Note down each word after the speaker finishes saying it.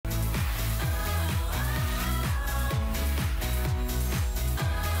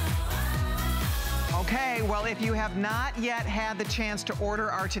Okay, well, if you have not yet had the chance to order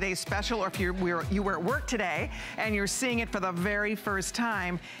our today's special, or if you were at work today and you're seeing it for the very first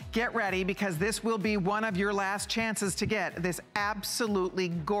time, get ready, because this will be one of your last chances to get this absolutely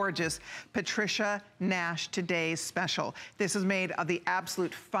gorgeous Patricia Nash Today's Special. This is made of the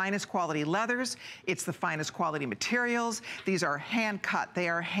absolute finest quality leathers. It's the finest quality materials. These are hand cut, they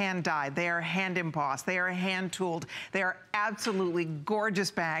are hand dyed, they are hand embossed, they are hand tooled. They are absolutely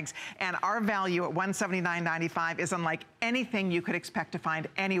gorgeous bags, and our value at $179.95 is unlike anything you could expect to find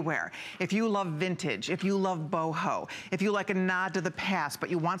anywhere. If you love vintage, if you love boho, if you like a nod to the past, but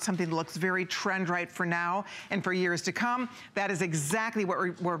you want something that looks very trend right for now and for years to come, that is exactly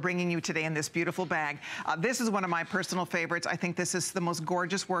what we're bringing you today in this beautiful bag. This is one of my personal favorites. I think this is the most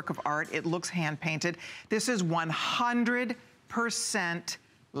gorgeous work of art. It looks hand painted. This is 100%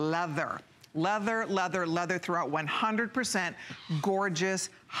 leather. Leather, leather, leather throughout, 100% gorgeous,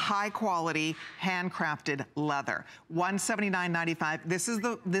 high quality, handcrafted leather. $179.95. This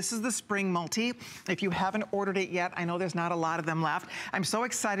is the spring multi. If you haven't ordered it yet, I know there's not a lot of them left. I'm so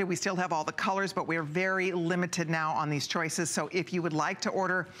excited. We still have all the colors, but we're very limited now on these choices. So if you would like to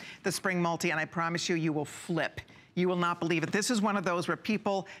order the spring multi, and I promise you, you will flip. You will not believe it. This is one of those where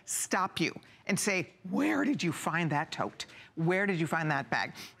people stop you and say, where did you find that tote? Where did you find that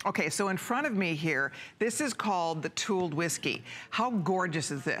bag? Okay, so in front of me here, this is called the Tooled Whiskey. How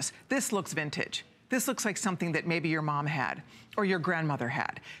gorgeous is this? This looks vintage. This looks like something that maybe your mom had or your grandmother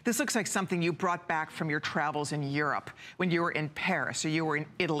had. This looks like something you brought back from your travels in Europe when you were in Paris or you were in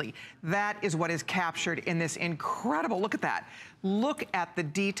Italy. That is what is captured in this incredible, look at that. Look at the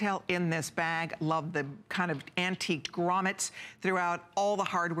detail in this bag. Love the kind of antiqued grommets throughout. All the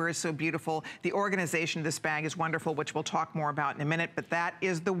hardware is so beautiful. The organization of this bag is wonderful, which we'll talk more about in a minute, but that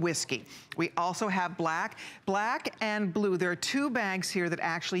is the whiskey. We also have black and blue. There are two bags here that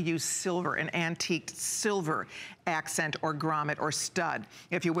actually use silver, an antiqued silver accent or grommet or stud,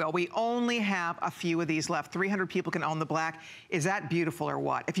 if you will. We only have a few of these left. 300 people can own the black. Is that beautiful or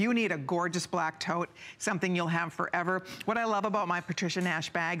what? If you need a gorgeous black tote, something you'll have forever. What I love about my Patricia Nash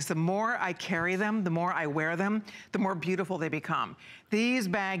bags, the more I carry them, the more I wear them, the more beautiful they become. These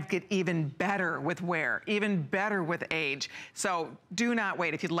bags get even better with wear, even better with age. So do not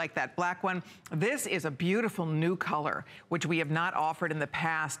wait if you'd like that black one. This is a beautiful new color, which we have not offered in the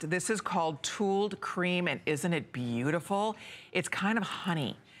past. This is called Tooled Cream, and isn't it beautiful? It's kind of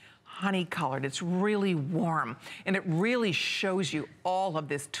honey colored. It's really warm, and it really shows you all of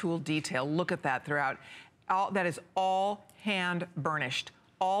this tool detail. Look at that throughout. That is all hand burnished.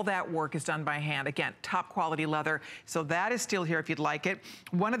 All that work is done by hand. Again, top quality leather. So that is still here if you'd like it.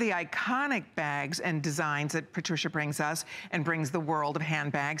 One of the iconic bags and designs that Patricia brings us and brings the world of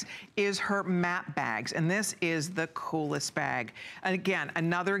handbags is her map bags. And this is the coolest bag. And again,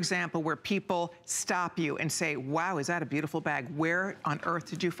 another example where people stop you and say, wow, is that a beautiful bag? Where on earth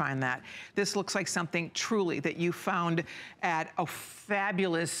did you find that? This looks like something truly that you found at a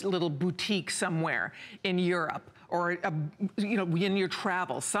fabulous little boutique somewhere in Europe, or you know, in your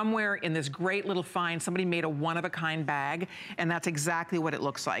travels, somewhere in this great little find, somebody made a one-of-a-kind bag, and that's exactly what it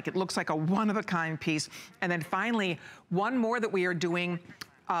looks like. It looks like a one-of-a-kind piece. And then finally, one more that we are doing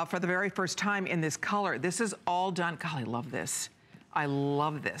for the very first time in this color. This is all done, God, I love this. I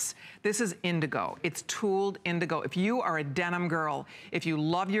love this. This is indigo. It's tooled indigo. If you are a denim girl, if you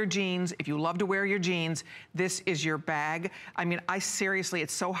love your jeans, if you love to wear your jeans, this is your bag. I mean, seriously,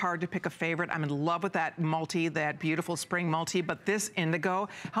 it's so hard to pick a favorite. I'm in love with that multi, that beautiful spring multi, but this indigo,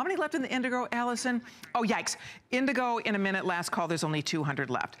 how many left in the indigo, Allison? Oh, yikes. Indigo in a minute, last call, there's only 200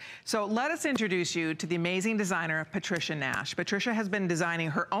 left. So let us introduce you to the amazing designer, Patricia Nash. Patricia has been designing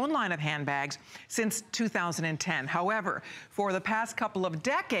her own line of handbags since 2010. However, for the past couple of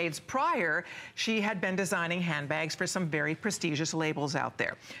decades prior, she had been designing handbags for some very prestigious labels out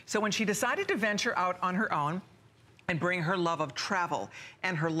there. So when she decided to venture out on her own and bring her love of travel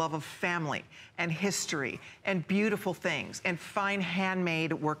and her love of family and history and beautiful things and fine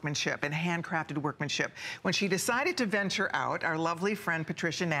handmade workmanship and handcrafted workmanship, when she decided to venture out, our lovely friend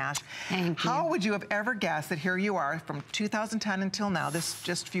Patricia Nash, how would you have ever guessed that here you are from 2010 until now, this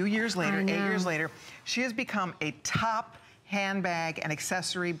just a few years later, 8 years later, she has become a top handbag and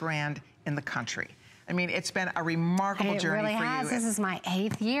accessory brand in the country. I mean, it's been a remarkable journey for you. It really has. This is my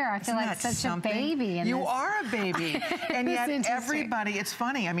 8th year. I feel like such a baby. You are a baby. And yet everybody, it's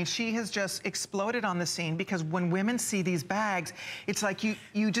funny. I mean, she has just exploded on the scene because when women see these bags, it's like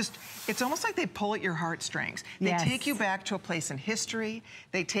you just, it's almost like they pull at your heartstrings. They take you back to a place in history.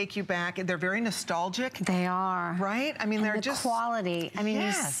 They take you back, and they're very nostalgic. They are. Right? I mean, they're the just quality. I mean,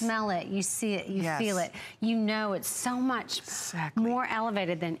 you smell it, you see it, you feel it. You know it's so much more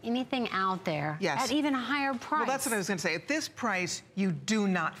elevated than anything out there. At that even higher price. Well, that's what I was gonna say. At this price, you do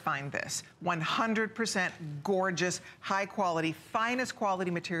not find this. 100% gorgeous, high quality, finest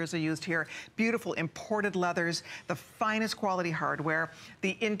quality materials are used here. Beautiful imported leathers, the finest quality hardware.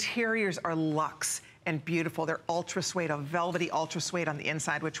 The interiors are luxe and beautiful. They're ultra suede, a velvety ultra suede on the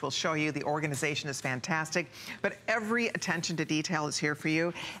inside, which we'll show you. The organization is fantastic, but every attention to detail is here for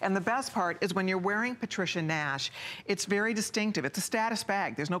you. And the best part is when you're wearing Patricia Nash, it's very distinctive. It's a status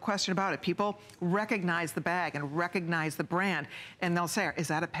bag. There's no question about it. People recognize the bag and recognize the brand, and they'll say, is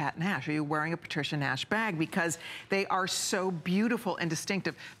that a Pat Nash? Are you wearing a Patricia Nash bag? Because they are so beautiful and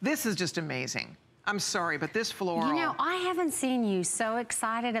distinctive. This is just amazing. I'm sorry, but this floral. You know, I haven't seen you so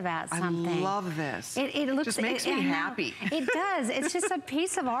excited about something. I love this. It looks, just makes me happy. It does. It's just a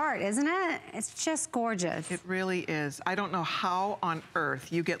piece of art, isn't it? It's just gorgeous. It really is. I don't know how on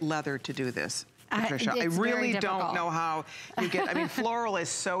earth you get leather to do this, Patricia. I really don't know how you get, I mean, floral is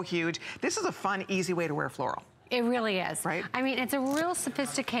so huge. This is a fun, easy way to wear floral. It really is. Right? I mean, it's a real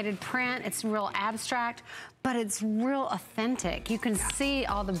sophisticated print. It's real abstract, but it's real authentic. You can see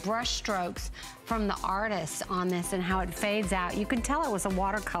all the brush strokes from the artist on this and how it fades out. You can tell it was a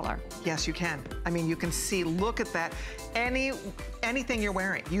watercolor. Yes, you can. I mean, you can see, look at that. Anything you're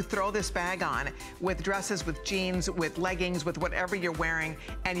wearing, you throw this bag on with dresses, with jeans, with leggings, with whatever you're wearing,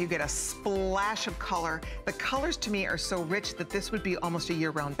 and you get a splash of color. The colors to me are so rich that this would be almost a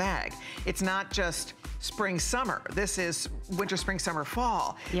year-round bag. It's not just spring, summer. This is winter, spring, summer,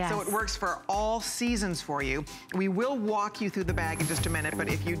 fall. Yes. So it works for all seasons for you. We will walk you through the bag in just a minute, but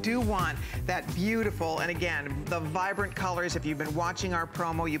if you do want that beautiful, and again, the vibrant colors, if you've been watching our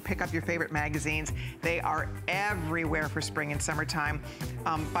promo, you pick up your favorite magazines, they are everywhere for spring and summertime.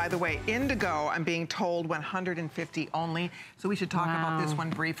 By the way, indigo, I'm being told 150 only, so we should talk about this one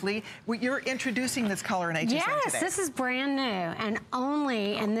briefly. You're introducing this color in HSN today. Yes, this is brand new and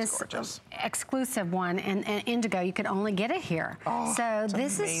only in this exclusive one in indigo. You could only get it here. Oh, so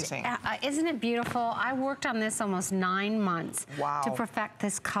this amazing. Isn't it beautiful? I worked on this almost 9 months to perfect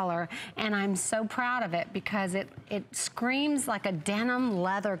this color, and I'm so proud of it because it screams like a denim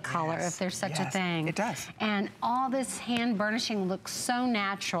leather color, if there's such a thing. It does. And all this hand burnishing looks so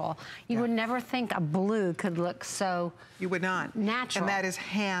natural. You would never think a blue could look so You would not. Natural. And that is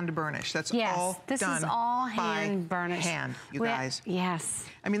hand burnished. That's all this done is all hand burnished. Hand, you guys. Yes.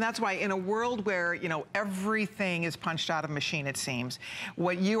 I mean, that's why in a world where, you know, everything is punched out of a machine, it seems,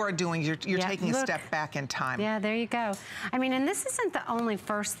 what you are doing, you're taking a step back in time. Yeah, there you go. I mean, and this isn't the only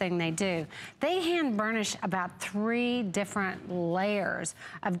first thing they do. They hand burnish about 3 different layers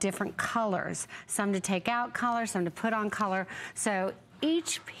of different colors. Some to take out color, some to put on color. So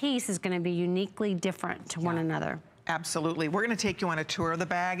each piece is going to be uniquely different to one another. Absolutely. We're going to take you on a tour of the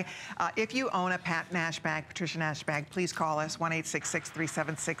bag. If you own a Pat Nash bag, Patricia Nash bag, please call us,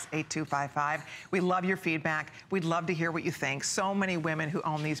 1-866-376-8255. We love your feedback. We'd love to hear what you think. So many women who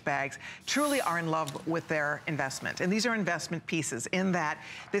own these bags truly are in love with their investment. And these are investment pieces in that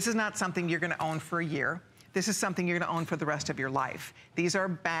this is not something you're going to own for a year. This is something you're going to own for the rest of your life. These are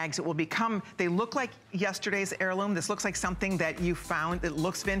bags that will become, they look like yesterday's heirloom. This looks like something that you found that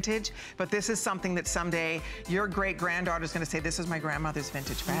looks vintage, but this is something that someday your great-granddaughter is going to say, this is my grandmother's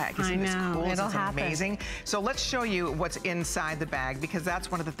vintage bag. Isn't this cool? It'll Isn't it amazing? So let's show you what's inside the bag, because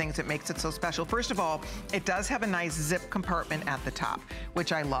that's one of the things that makes it so special. First of all, it does have a nice zip compartment at the top,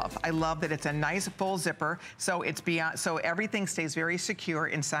 which I love. I love that it's a nice full zipper, so it's beyond, so everything stays very secure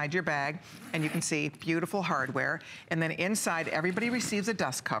inside your bag, and you can see beautiful hardware. And then inside, everybody receives a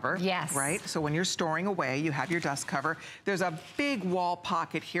dust cover. Yes. Right? So when you're storing away, you have your dust cover. There's a big wall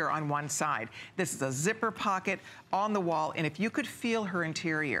pocket here on one side. This is a zipper pocket on the wall, and if you could feel her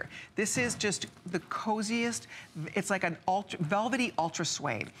interior, this is just the coziest. It's like an velvety ultra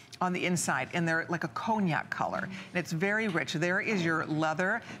suede on the inside, and they're like a cognac color, and it's very rich. There is your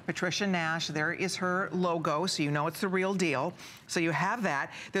leather, Patricia Nash. There is her logo, so you know it's the real deal. So you have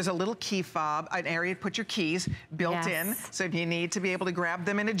that. There's a little key fob, an area to put your keys built in, so if you need to be able to grab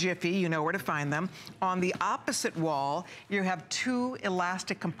them in a jiffy, you know where to find them. On the opposite wall, you have 2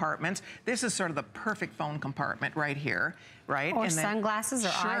 elastic compartments. This is sort of the perfect phone compartment right here, right? Or sunglasses or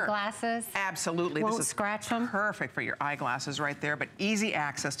eyeglasses. Absolutely. Won't this is scratch them. Perfect for your eyeglasses right there, but easy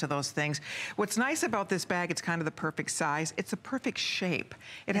access to those things. What's nice about this bag, it's kind of the perfect size. It's a perfect shape.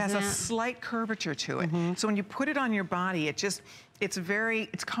 It has a slight curvature to it. So when you put it on your body, it's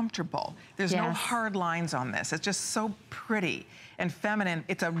comfortable. There's no hard lines on this. It's just so pretty and feminine.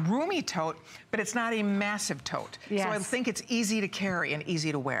 It's a roomy tote, but it's not a massive tote. So I think it's easy to carry and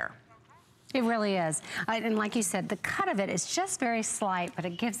easy to wear. It really is. And like you said, the cut of it is just very slight, but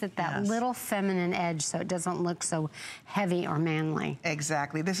it gives it that little feminine edge so it doesn't look so heavy or manly.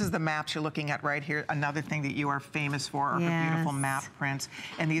 Exactly. This is the maps you're looking at right here. Another thing that you are famous for are her beautiful map prints.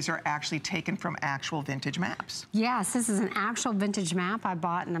 And these are actually taken from actual vintage maps. Yes, this is an actual vintage map I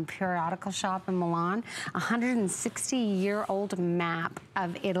bought in a periodical shop in Milan. 160-year-old map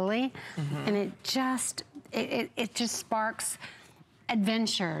of Italy. And it just sparks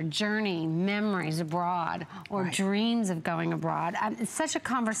adventure, journey, memories abroad, or dreams of going abroad. It's such a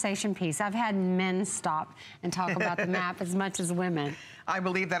conversation piece. I've had men stop and talk about the map as much as women. I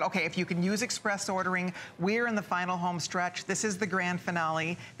believe that. Okay, if you can use express ordering, we're in the final home stretch. This is the grand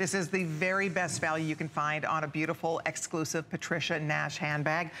finale. This is the very best value you can find on a beautiful, exclusive Patricia Nash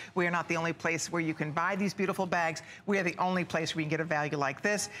handbag. We are not the only place where you can buy these beautiful bags. We are the only place where you can get a value like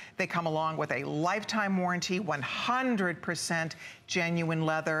this. They come along with a lifetime warranty, 100% genuine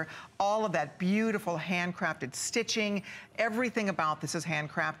leather, all of that beautiful handcrafted stitching. Everything about this is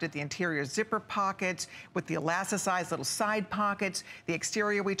handcrafted. The interior zipper pockets with the elasticized little side pockets. The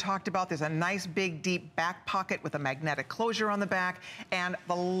exterior we talked about, there's a nice big deep back pocket with a magnetic closure on the back, and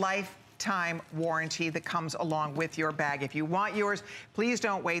the lifetime warranty that comes along with your bag. If you want yours, please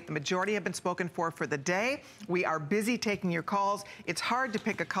don't wait. The majority have been spoken for the day. We are busy taking your calls. It's hard to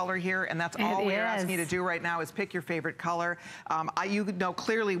pick a color here, and that's all we're asking you to do right now is pick your favorite color. You know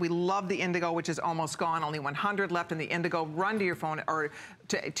clearly we love the indigo, which is almost gone. Only 100 left in the indigo. Run to your phone or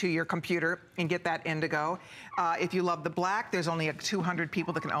to your computer and get that indigo. If you love the black, there's only 200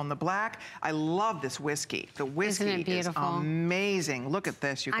 people that can own the black. I love this whiskey. The whiskey is amazing. Look at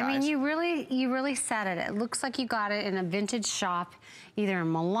this, you guys. I mean, you really said it. It looks like you got it in a vintage shop, either in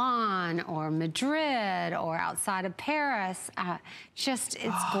Milan or Madrid or outside of Paris. It's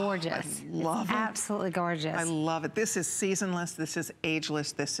gorgeous. I love it. Absolutely gorgeous. I love it. This is seasonless. This is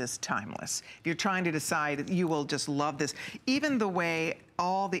ageless. This is timeless. If you're trying to decide, you will just love this. Even the way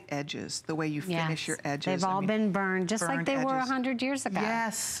all the edges, the way you finish your edges. They've all been burned, just like they were 100 years ago.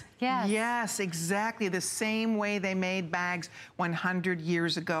 Yes. Yes. Yes, exactly. The same way they made bags 100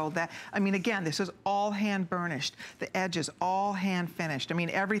 years ago. I mean, again, this is all hand burnished. The edges, all hand finished. I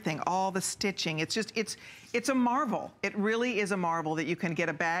mean, everything, all the stitching. It's just, it's a marvel. It really is a marvel that you can get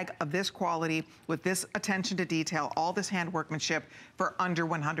a bag of this quality with this attention to detail, all this hand workmanship for under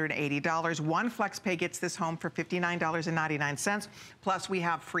 $180. One FlexPay gets this home for $59.99. Plus, we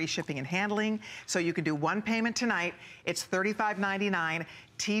have free shipping and handling. So you can do one payment tonight. It's $35.99.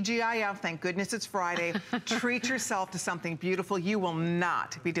 TGIF, thank goodness it's Friday. Treat yourself to something beautiful. You will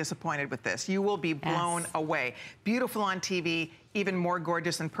not be disappointed with this. You will be blown away. Beautiful on TV, even more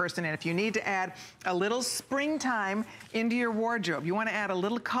gorgeous in person. And if you need to add a little springtime into your wardrobe, you want to add a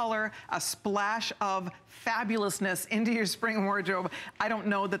little color, a splash of fabulousness into your spring wardrobe, I don't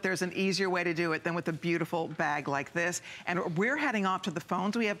know that there's an easier way to do it than with a beautiful bag like this. And we're heading off to the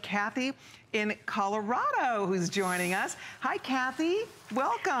phones. We have Kathy in Colorado who's joining us. Hi, Kathy.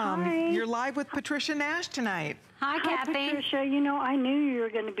 Welcome. Hi. You're live with Patricia Nash tonight. Hi, Kathy. Patricia. You know, I knew you were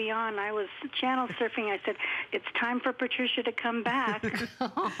going to be on. I was channel surfing. I said, it's time for Patricia to come back.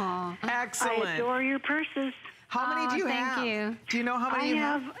 Excellent. I adore your purses. How many do you have? Thank you. Do you know how many you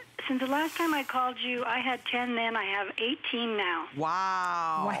have? Since the last time I called you, I had 10 then. I have 18 now.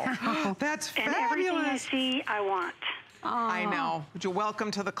 Wow. That's fabulous. And everything I see, I want. I know. You're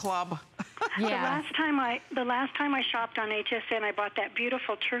welcome to the club. Yeah. The last time I shopped on HSN, I bought that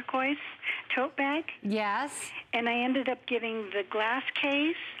beautiful turquoise tote bag. Yes. And I ended up getting the glass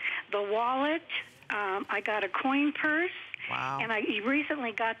case, the wallet. I got a coin purse. Wow. And I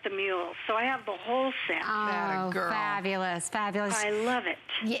recently got the mule, so I have the whole set. Oh, girl. Fabulous, fabulous. I love it.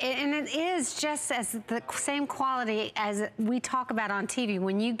 Yeah, and it is just as the same quality as we talk about on TV.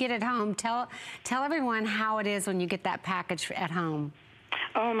 When you get it home, tell everyone how it is when you get that package at home.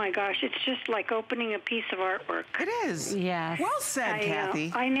 Oh my gosh, it's just like opening a piece of artwork. It is. Yes. Well said,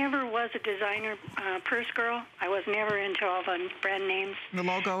 Kathy. I never was a designer purse girl. I was never into all the brand names. The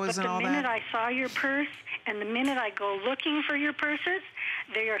logos and all that. But the minute I saw your purse and the minute I go looking for your purses,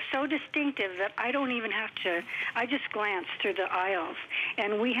 they are so distinctive that I don't even have to, I just glance through the aisles.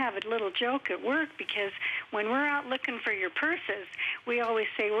 And we have a little joke at work because when we're out looking for your purses, we always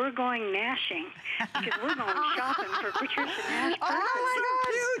say we're going nashing because we're going shopping for Patricia Nash purses. Oh, my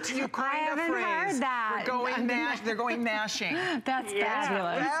gosh. Cute. You coined a phrase. I haven't heard that. They're going gnashing. That's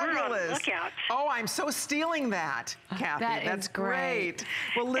fabulous. Fabulous. Look out. Oh, I'm so stealing that, Kathy. That's great.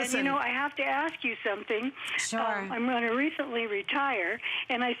 Well, listen. And you know, I have to ask you something. Sure. I'm going to recently retire,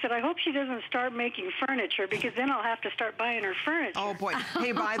 and I said, I hope she doesn't start making furniture, because then I'll have to start buying her furniture. Oh, boy.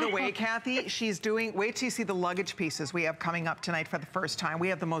 Hey, by the way, Kathy, she's doing, wait till you see the luggage pieces we have coming up tonight for the first time. We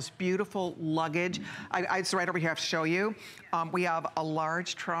have the most beautiful luggage. It's right over here. I have to show you. We have a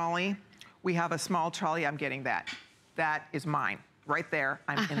large trolley. We have a small trolley. I'm getting that. That is mine. Right there.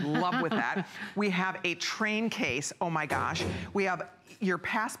 I'm in love with that. We have a train case. Oh my gosh. We have your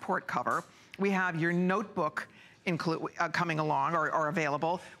passport cover. We have your notebook coming along or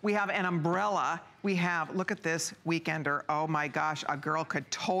available. We have an umbrella. We have, look at this, Weekender. Oh my gosh, a girl could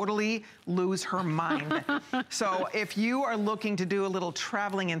totally lose her mind. So if you are looking to do a little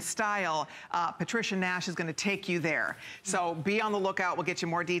traveling in style, Patricia Nash is gonna take you there. So be on the lookout. We'll get you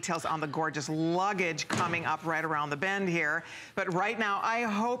more details on the gorgeous luggage coming up right around the bend here. But right now, I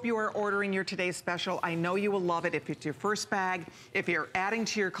hope you are ordering your today's special. I know you will love it if it's your first bag, if you're adding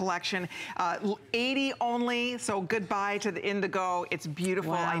to your collection. 80 only, so goodbye to the indigo. It's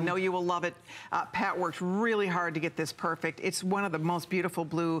beautiful. Wow. I know you will love it. Pat worked really hard to get this perfect. It's one of the most beautiful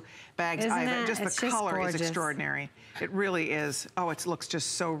blue bags I've ever. Just the color is extraordinary. It really is. Oh, it looks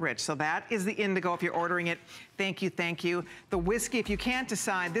just so rich. So that is the indigo if you're ordering it. Thank you, thank you. The whiskey, if you can't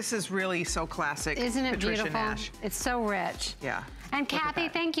decide, this is really so classic. Isn't it Patricia beautiful? Nash. It's so rich. Yeah. And Kathy,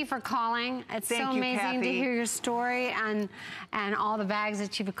 thank you for calling. It's so amazing to hear your story and all the bags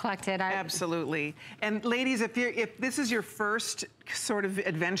that you've collected. Absolutely. And ladies, if this is your first sort of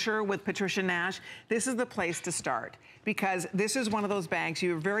adventure with Patricia Nash, this is the place to start, because this is one of those bags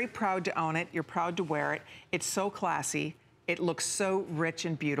you're very proud to own it. You're proud to wear it. It's so classy. It looks so rich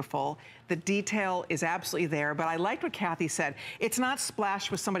and beautiful. The detail is absolutely there, but I liked what Kathy said. It's not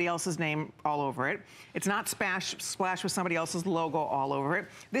splashed with somebody else's name all over it. It's not splashed with somebody else's logo all over it.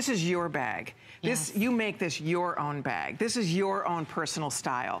 This is your bag. Yes. You make this your own bag. This is your own personal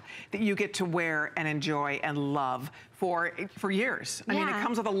style that you get to wear and enjoy and love for years. I mean, it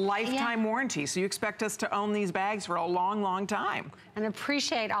comes with a lifetime warranty, so you expect us to own these bags for a long, long time. And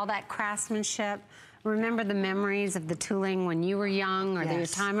appreciate all that craftsmanship. Remember the memories of the tooling when you were young, or your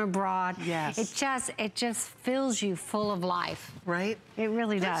time abroad. Yes. It just fills you full of life. Right? It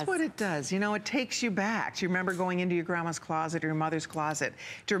really does. That's what it does. You know, it takes you back. Do you remember going into your grandma's closet or your mother's closet?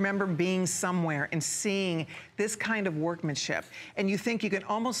 Do you remember being somewhere and seeing this kind of workmanship? And you think you can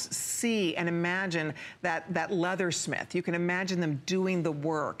almost see and imagine that leathersmith. You can imagine them doing the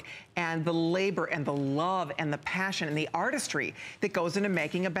work and the labor and the love and the passion and the artistry that goes into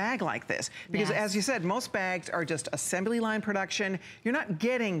making a bag like this. Because as you said, most bags are just assembly line production. You're not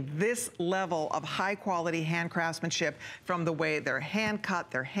getting this level of high quality hand craftsmanship from the way they're hand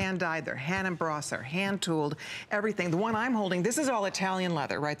cut, they're hand dyed, they're hand embossed, they're hand tooled, everything. The one I'm holding, this is all Italian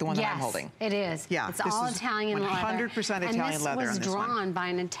leather, right? The one that I'm holding. It is. Yeah, it's all Italian leather. 100% Italian leather. And this was drawn by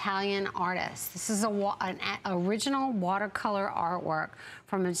an Italian artist. This is an original watercolor artwork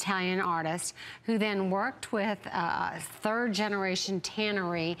from an Italian artist who then worked with a third-generation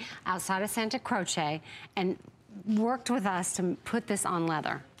tannery outside of Santa Croce and worked with us to put this on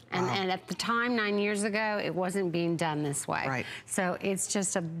leather. And at the time, 9 years ago, it wasn't being done this way. Right. So it's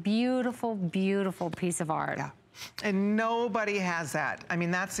just a beautiful, beautiful piece of art. Yeah. And nobody has that. I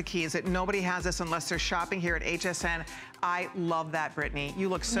mean, that's the key, is that nobody has this unless they're shopping here at HSN. I love that, Brittany. You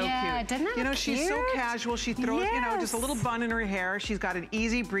look so cute. Didn't that look she's so casual. She throws, just a little bun in her hair. She's got an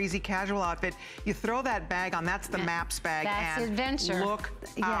easy breezy casual outfit. You throw that bag on, that's the MAPS bag. That's and adventure. Look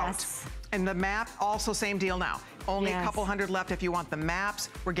out. And the map, also same deal now. Only a couple hundred left if you want the maps.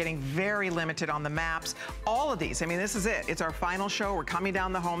 We're getting very limited on the maps. All of these, I mean, this is it. It's our final show. We're coming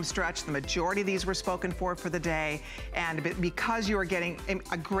down the home stretch. The majority of these were spoken for the day. And because you are getting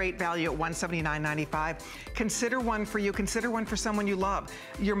a great value at $179.95, consider one for you. Consider one for someone you love.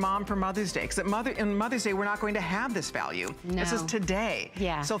 Your mom for Mother's Day. Because in Mother's Day, we're not going to have this value. No. This is today.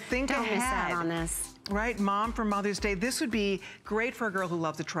 Yeah. So think ahead. Don't miss out on this. Right, Mom for Mother's Day. This would be great for a girl who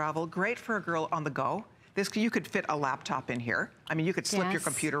loves to travel, great for a girl on the go. You could fit a laptop in here. I mean, you could slip your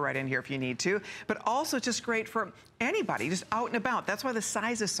computer right in here if you need to, but also just great for anybody, just out and about. That's why the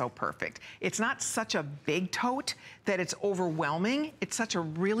size is so perfect. It's not such a big tote that it's overwhelming. It's such a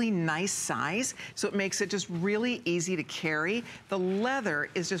really nice size, so it makes it just really easy to carry. The leather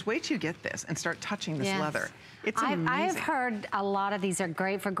is just, wait till you get this and start touching this leather. It's amazing. I've heard a lot of these are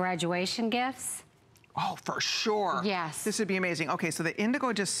great for graduation gifts. Oh, for sure. Yes. This would be amazing. Okay, so the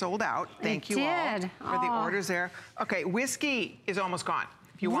indigo just sold out. Thank you all for the orders there. Okay, whiskey is almost gone.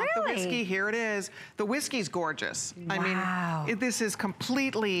 If you want the whiskey, here it is. The whiskey's gorgeous. Wow. I mean, this is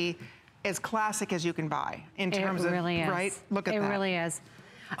completely as classic as you can buy in terms of, right? Look at that. It really is.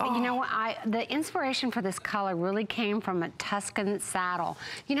 Oh. You know what, the inspiration for this color really came from a Tuscan saddle.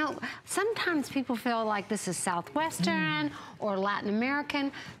 You know, sometimes people feel like this is Southwestern or Latin American,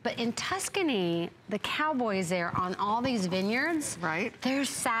 but in Tuscany, the cowboys there on all these vineyards, their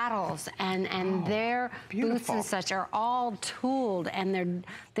saddles and their boots and such are all tooled, and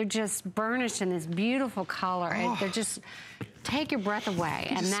they're just burnished in this beautiful color. And they're just take your breath away.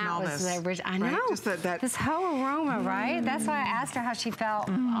 And that was the original. I know. Just this whole aroma, right? That's why I asked her how she felt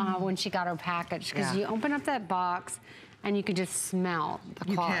when she got her package. Because you open up that box and you can just smell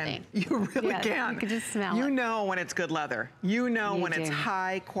the quality. You really can. You can just smell it. You know when it's good leather. You know when it's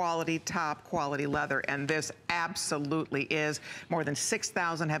high quality, top quality leather, and this absolutely is. More than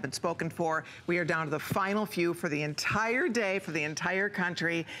 6,000 have been spoken for. We are down to the final few for the entire day, for the entire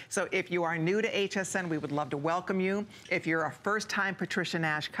country. So if you are new to HSN, we would love to welcome you. If you're a first-time Patricia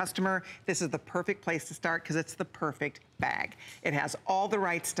Nash customer, this is the perfect place to start because it's the perfect bag. It has all the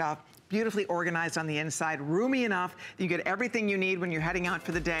right stuff, beautifully organized on the inside, roomy enough that you get everything you need when you're heading out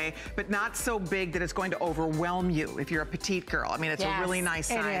for the day, but not so big that it's going to overwhelm you if you're a petite girl. I mean, it's a really nice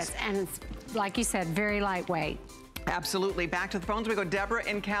size. It is, and it's, like you said, very lightweight. Absolutely. Back to the phones. We go. Deborah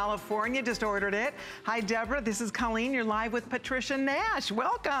in California just ordered it. Hi, Deborah. This is Colleen. You're live with Patricia Nash.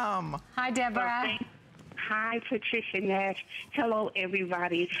 Welcome. Hi, Deborah. Hi, Patricia Nash. Hello,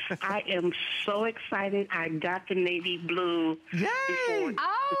 everybody. I am so excited. I got the navy blue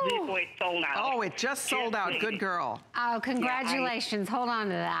before it sold out. Oh, it just sold out. Good girl. Oh, congratulations. Hold on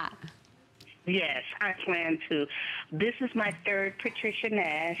to that. Yes, I plan to. This is my third Patricia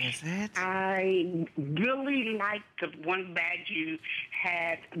Nash. Is it? I really liked the one bag you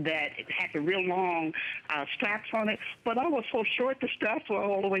had that it had the real long straps on it, but I was so short the straps were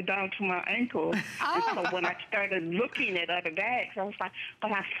all the way down to my ankle. And so when I started looking at other bags, I was like,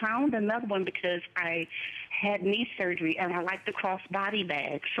 but I found another one because I had knee surgery and I like the crossbody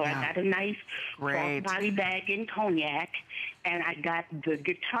bag. So I got a nice crossbody bag in cognac, and I got the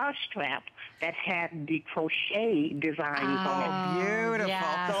guitar strap that had the crochet designs on it. Oh, beautiful.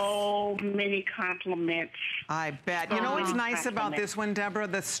 Yes. So many compliments. I bet. You know what's nice about this one, Deborah?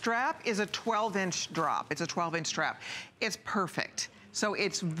 The strap is a 12-inch drop. It's a 12-inch strap. It's perfect. So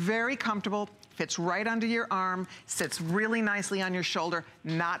it's very comfortable, fits right under your arm, sits really nicely on your shoulder,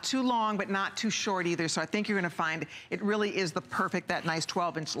 not too long, but not too short either. So I think you're gonna find it really is the perfect, that nice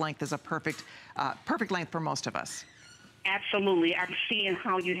 12-inch length is a perfect, perfect length for most of us. Absolutely. I'm seeing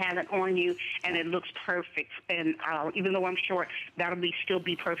how you have it on you, and it looks perfect. And even though I'm short, that'll still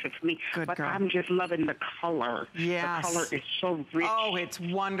be perfect for me. But I'm just loving the color. Yes. The color is so rich. Oh, it's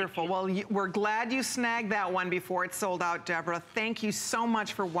wonderful. Well, we're glad you snagged that one before it sold out, Deborah. Thank you so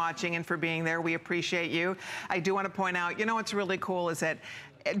much for watching and for being there. We appreciate you. I do want to point out, you know what's really cool is that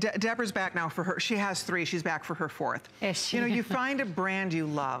Deborah's back now for her. She has 3. She's back for her 4th. Is she? You know, you find a brand you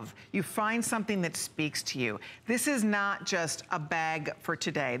love. You find something that speaks to you. This is not just a bag for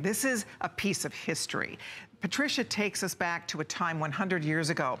today. This is a piece of history. Patricia takes us back to a time 100 years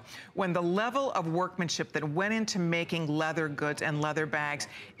ago when the level of workmanship that went into making leather goods and leather bags,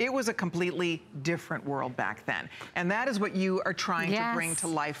 it was a completely different world back then. And that is what you are trying to bring to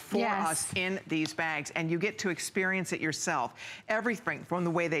life for us in these bags. And you get to experience it yourself. Everything from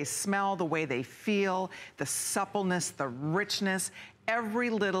the way they smell, the way they feel, the suppleness, the richness. Every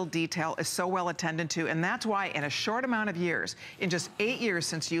little detail is so well attended to, and that's why in a short amount of years, in just 8 years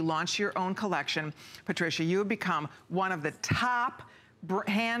since you launched your own collection, Patricia, you have become one of the top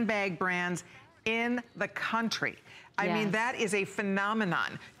handbag brands in the country. I mean, that is a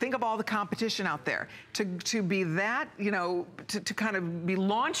phenomenon. Think of all the competition out there. To be that, you know, to kind of be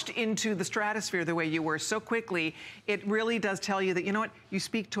launched into the stratosphere the way you were so quickly, it really does tell you that, you know what, you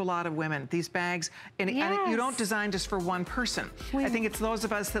speak to a lot of women. These bags, and you don't design just for one person. I think it's those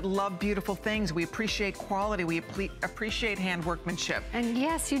of us that love beautiful things. We appreciate quality. We appreciate hand workmanship. And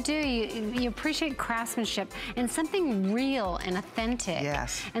yes, you do. You appreciate craftsmanship and something real and authentic.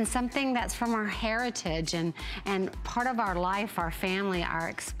 Yes. And something that's from our heritage and part of our life, our family, our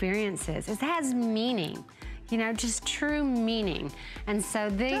experiences. It has meaning, you know, just true meaning. And so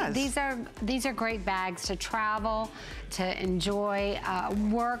these are great bags to travel, to enjoy,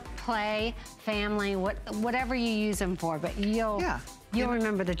 work, play, family, whatever you use them for. But You'll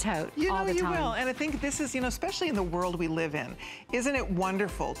remember the tote all the time. You will, and I think this is, especially in the world we live in, isn't it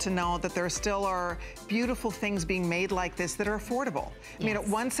wonderful to know that there still are beautiful things being made like this that are affordable? I mean, at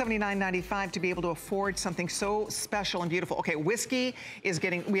 $179.95 to be able to afford something so special and beautiful. Okay, whiskey is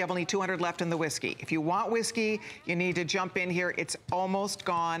we have only 200 left in the whiskey. If you want whiskey, you need to jump in here. It's almost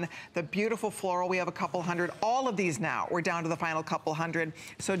gone. The beautiful floral, we have a couple hundred. All of these now, we're down to the final couple hundred.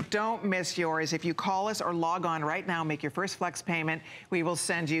 So don't miss yours. If you call us or log on right now, make your first flex payment, we will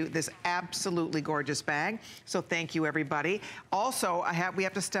send you this absolutely gorgeous bag. So thank you, everybody. Also, we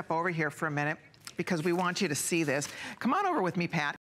have to step over here for a minute because we want you to see this. Come on over with me, Pat.